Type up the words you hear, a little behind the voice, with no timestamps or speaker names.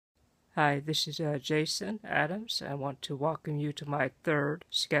Hi, this is Jason Adams. I want to welcome you to my third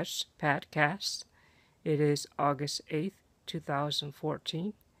Sketch Padcast. It is August 8th,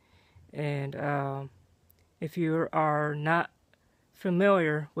 2014. And if you are not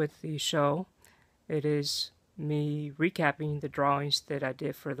familiar with the show, it is me recapping the drawings that I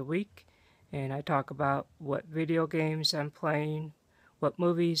did for the week. And I talk about what video games I'm playing, what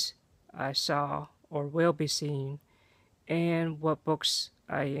movies I saw or will be seeing, and what books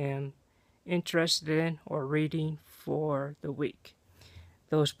I am interested in or reading for the week.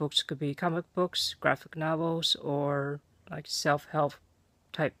 Those books could be comic books, graphic novels, or like self-help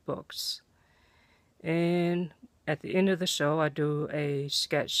type books. And at the end of the show, I do a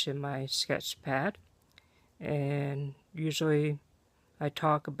sketch in my sketch pad, and usually I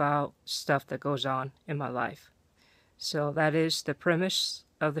talk about stuff that goes on in my life. So that is the premise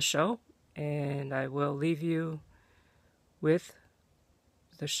of the show, and I will leave you with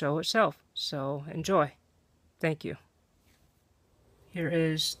the show itself. So enjoy. Thank you. Here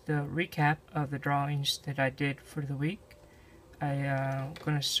is the recap of the drawings that I did for the week. I'm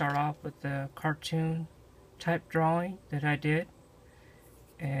going to start off with the cartoon type drawing that I did.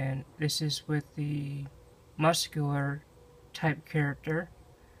 And this is with the muscular type character.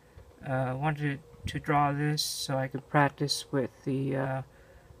 I wanted to draw this so I could practice with the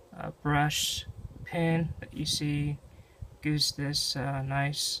brush pen that you see. Gives this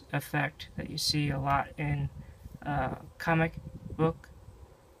nice effect that you see a lot in comic book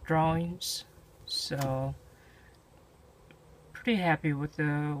drawings. So pretty happy with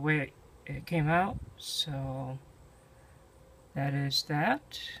the way it came out. So that is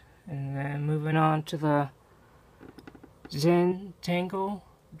that. And then moving on to the Zentangle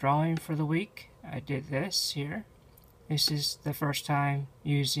drawing for the week. I did this here. This is the first time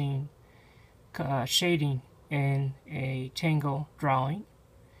using shading in a tangle drawing.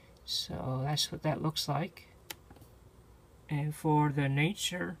 So that's what that looks like. And for the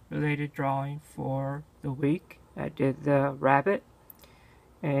nature related drawing for the week, I did the rabbit,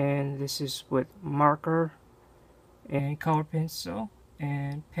 and this is with marker and color pencil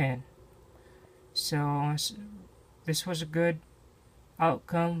and pen. So this was a good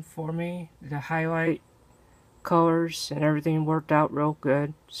outcome for me. The highlight colors and everything worked out real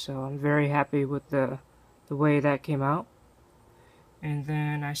good, so I'm very happy with the way that came out. And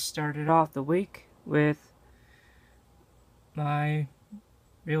then I started off the week with my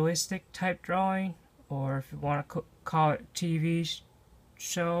realistic type drawing, or if you want to call it TV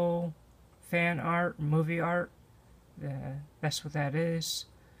show, fan art, movie art, that's what that is.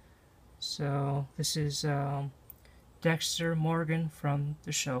 So this is Dexter Morgan from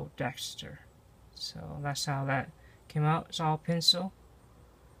the show Dexter. So that's how that came out. It's all pencil.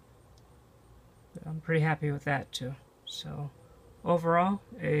 I'm pretty happy with that too. So overall,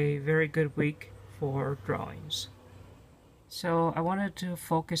 a very good week for drawings. So I wanted to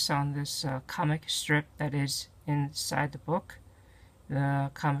focus on this comic strip that is inside the book.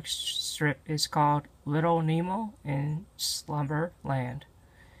 The comic strip is called Little Nemo in Slumberland.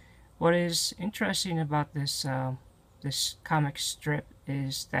 What is interesting about this this comic strip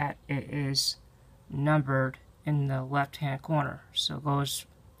is that it is numbered in the left hand corner. So it goes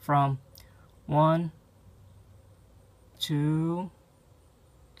from 1 to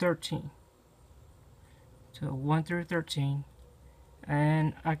 13. So 1 through 13.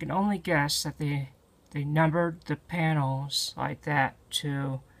 And I can only guess that they numbered the panels like that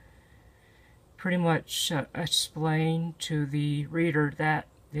to pretty much explain to the reader that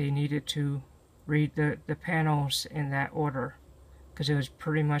they needed to read the panels in that order, because it was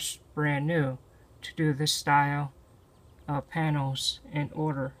pretty much brand new to do this style of panels in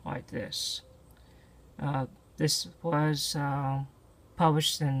order like this. This was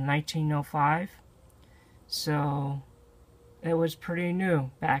published in 1905, so it was pretty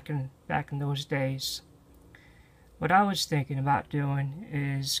new back in those days. What I was thinking about doing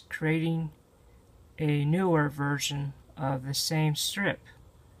is creating a newer version of the same strip,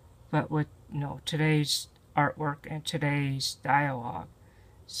 but with today's artwork and today's dialogue.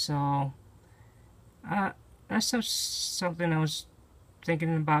 So that's something I was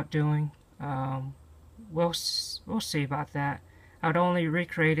thinking about doing. We'll see about that. I'd only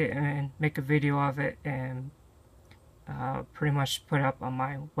recreate it and make a video of it and pretty much put up on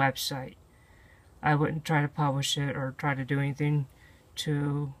my website. I wouldn't try to publish it or try to do anything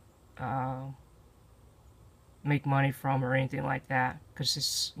to make money from or anything like that, because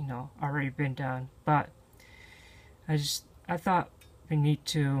it's already been done. But I thought we need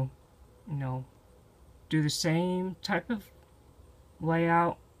to do the same type of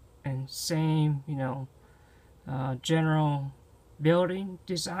layout and same general building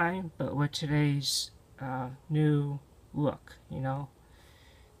design, but with today's new look,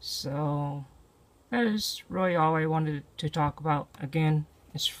 So that is really all I wanted to talk about. Again,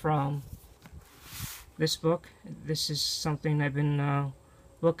 it's from this book. This is something I've been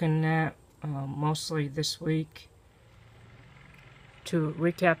looking at mostly this week to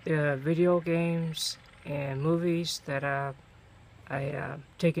recap the video games and movies that I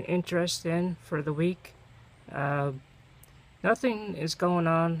take an interest in for the week. Nothing is going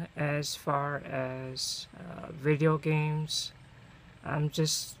on as far as video games. I'm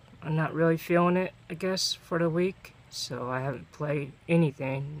not really feeling it, I guess, for the week. So I haven't played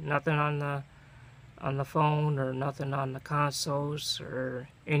anything. Nothing on the phone or nothing on the consoles or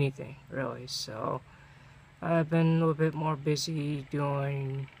anything really. So I've been a little bit more busy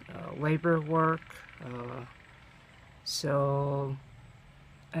doing labor work. So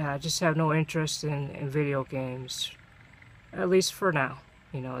I just have no interest in video games. At least for now.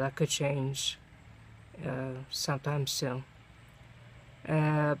 That could change sometime soon.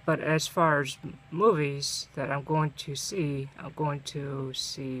 But as far as movies that I'm going to see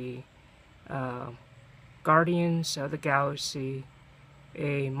Guardians of the Galaxy,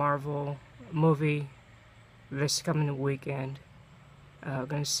 a Marvel movie this coming weekend. I'm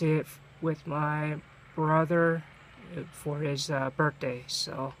going to see it with my brother for his birthday,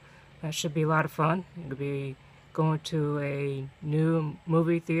 so that should be a lot of fun. It'll be going to a new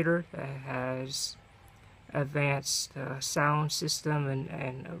movie theater that has advanced sound system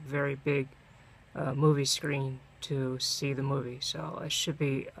and a very big movie screen to see the movie. So it should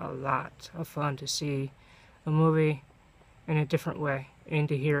be a lot of fun to see a movie in a different way and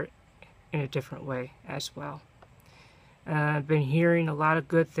to hear it in a different way as well. I've been hearing a lot of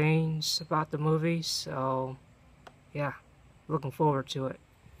good things about the movie, so yeah, looking forward to it.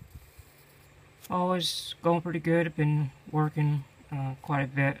 Always going pretty good. I've been working quite a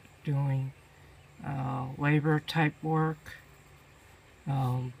bit, doing labor type work.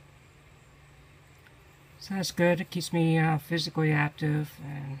 So that's good. It keeps me physically active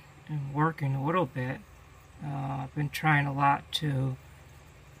and working a little bit. I've been trying a lot to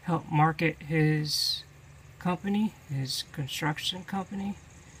help market his company, his construction company.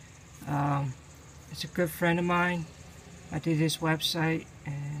 It's a good friend of mine. I did his website,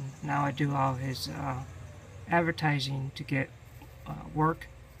 and now I do all his advertising to get work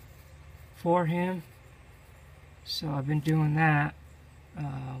for him. So I've been doing that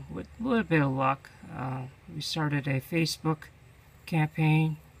with a little bit of luck. We started a Facebook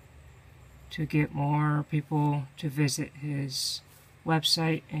campaign to get more people to visit his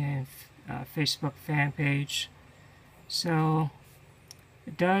website and Facebook fan page. So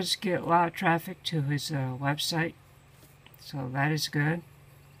it does get a lot of traffic to his website. So that is good.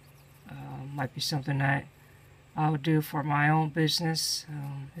 Might be something that I'll do for my own business.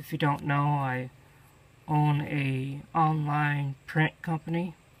 If you don't know, I own a online print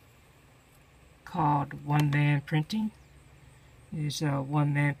company called One Man Printing. It is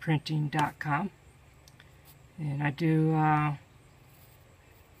onemanprinting.com, and I do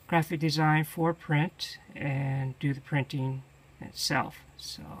graphic design for print and do the printing itself.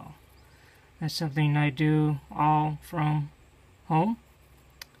 So that's something I do all from home,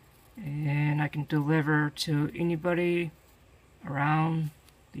 and I can deliver to anybody around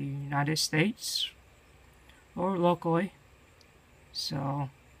the United States or locally. So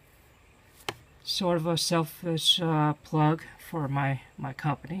sort of a selfish plug for my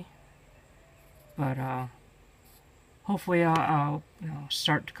company, but hopefully I'll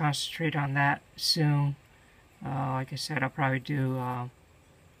start to concentrate on that soon. Like I said, I'll probably do a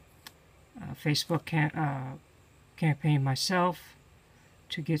Facebook campaign myself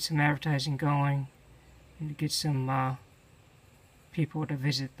to get some advertising going and to get some people to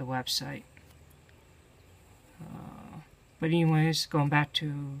visit the website. But anyways, going back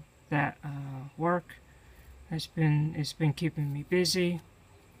to that work, it's been keeping me busy,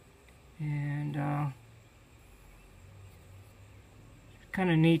 and kind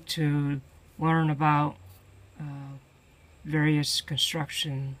of neat to learn about various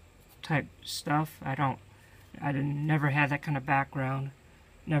construction type stuff. I never had that kind of background,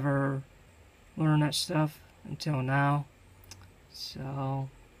 never learned that stuff until now, so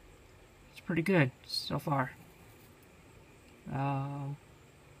it's pretty good so far.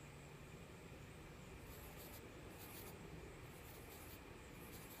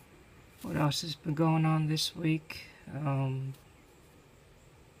 What else has been going on this week?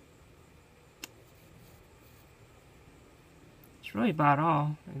 It's really about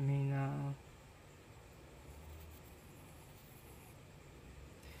all. I mean,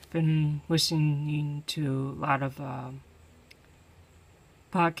 been listening to a lot of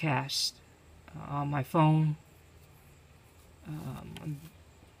podcast on my phone. I'm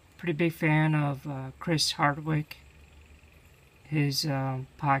a pretty big fan of Chris Hardwick. His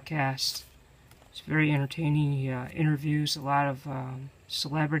podcast is very entertaining. He interviews a lot of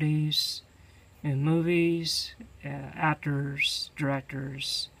celebrities in movies, actors,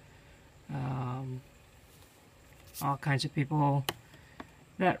 directors, all kinds of people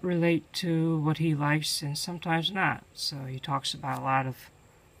that relate to what he likes and sometimes not. So he talks about a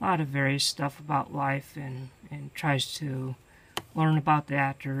lot of various stuff about life and tries to learn about the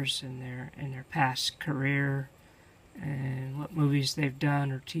actors and their past career and what movies they've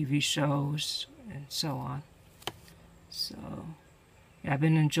done or TV shows and so on. So yeah, I've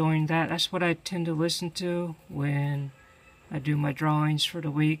been enjoying that. That's what I tend to listen to when I do my drawings for the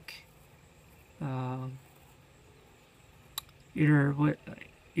week.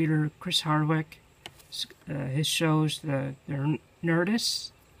 Either Chris Hardwick, his shows, they're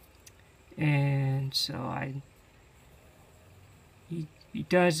Nerdist, and so he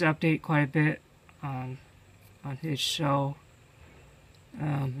does update quite a bit on his show.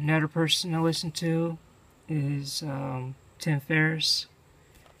 Another person I listen to is Tim Ferriss.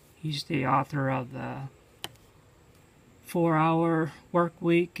 He's the author of the 4-Hour Work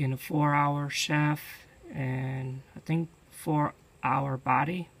Week and a 4-Hour Chef, and I think 4-Hour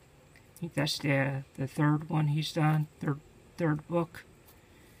Body. I think that's the third one he's done, third book.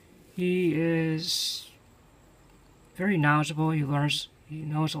 He is very knowledgeable. He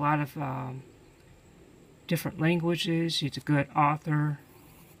knows a lot of different languages. He's a good author.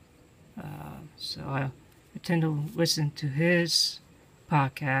 So I tend to listen to his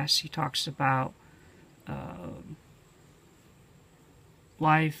podcast. He talks about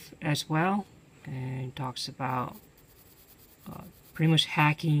life as well, and he talks about pretty much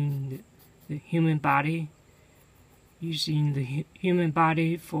hacking the human body, using the human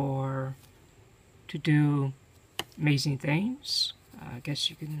body to do amazing things. I guess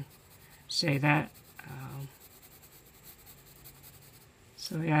you can say that.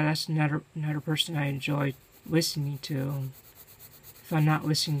 So yeah, that's another person I enjoy listening to. If I'm not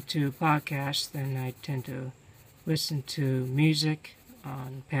listening to podcasts, then I tend to listen to music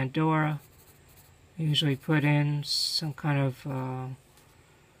on Pandora. I usually put in some kind of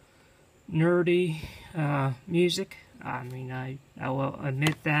nerdy music. I mean, I will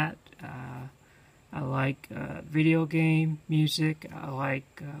admit that. I like video game music. I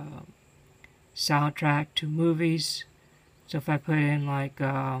like soundtrack to movies. So if I put in like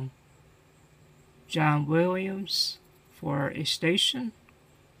John Williams for a station,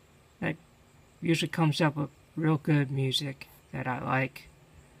 that usually comes up with real good music that I like.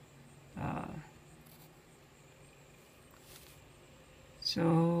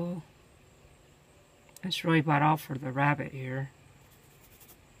 So that's really about all for the rabbit here.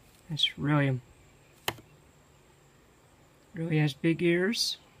 It's really has big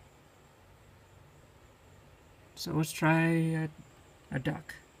ears. So let's try a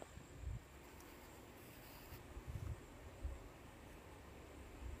duck.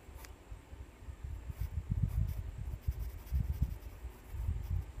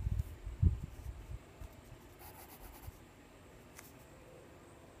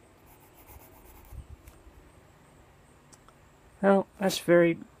 Well, that's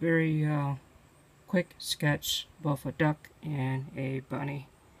very quick sketch, both a duck and a bunny.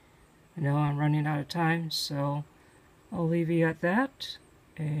 I know I'm running out of time, so I'll leave you at that,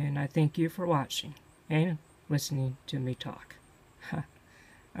 and I thank you for watching and listening to me talk.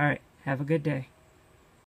 Alright, have a good day.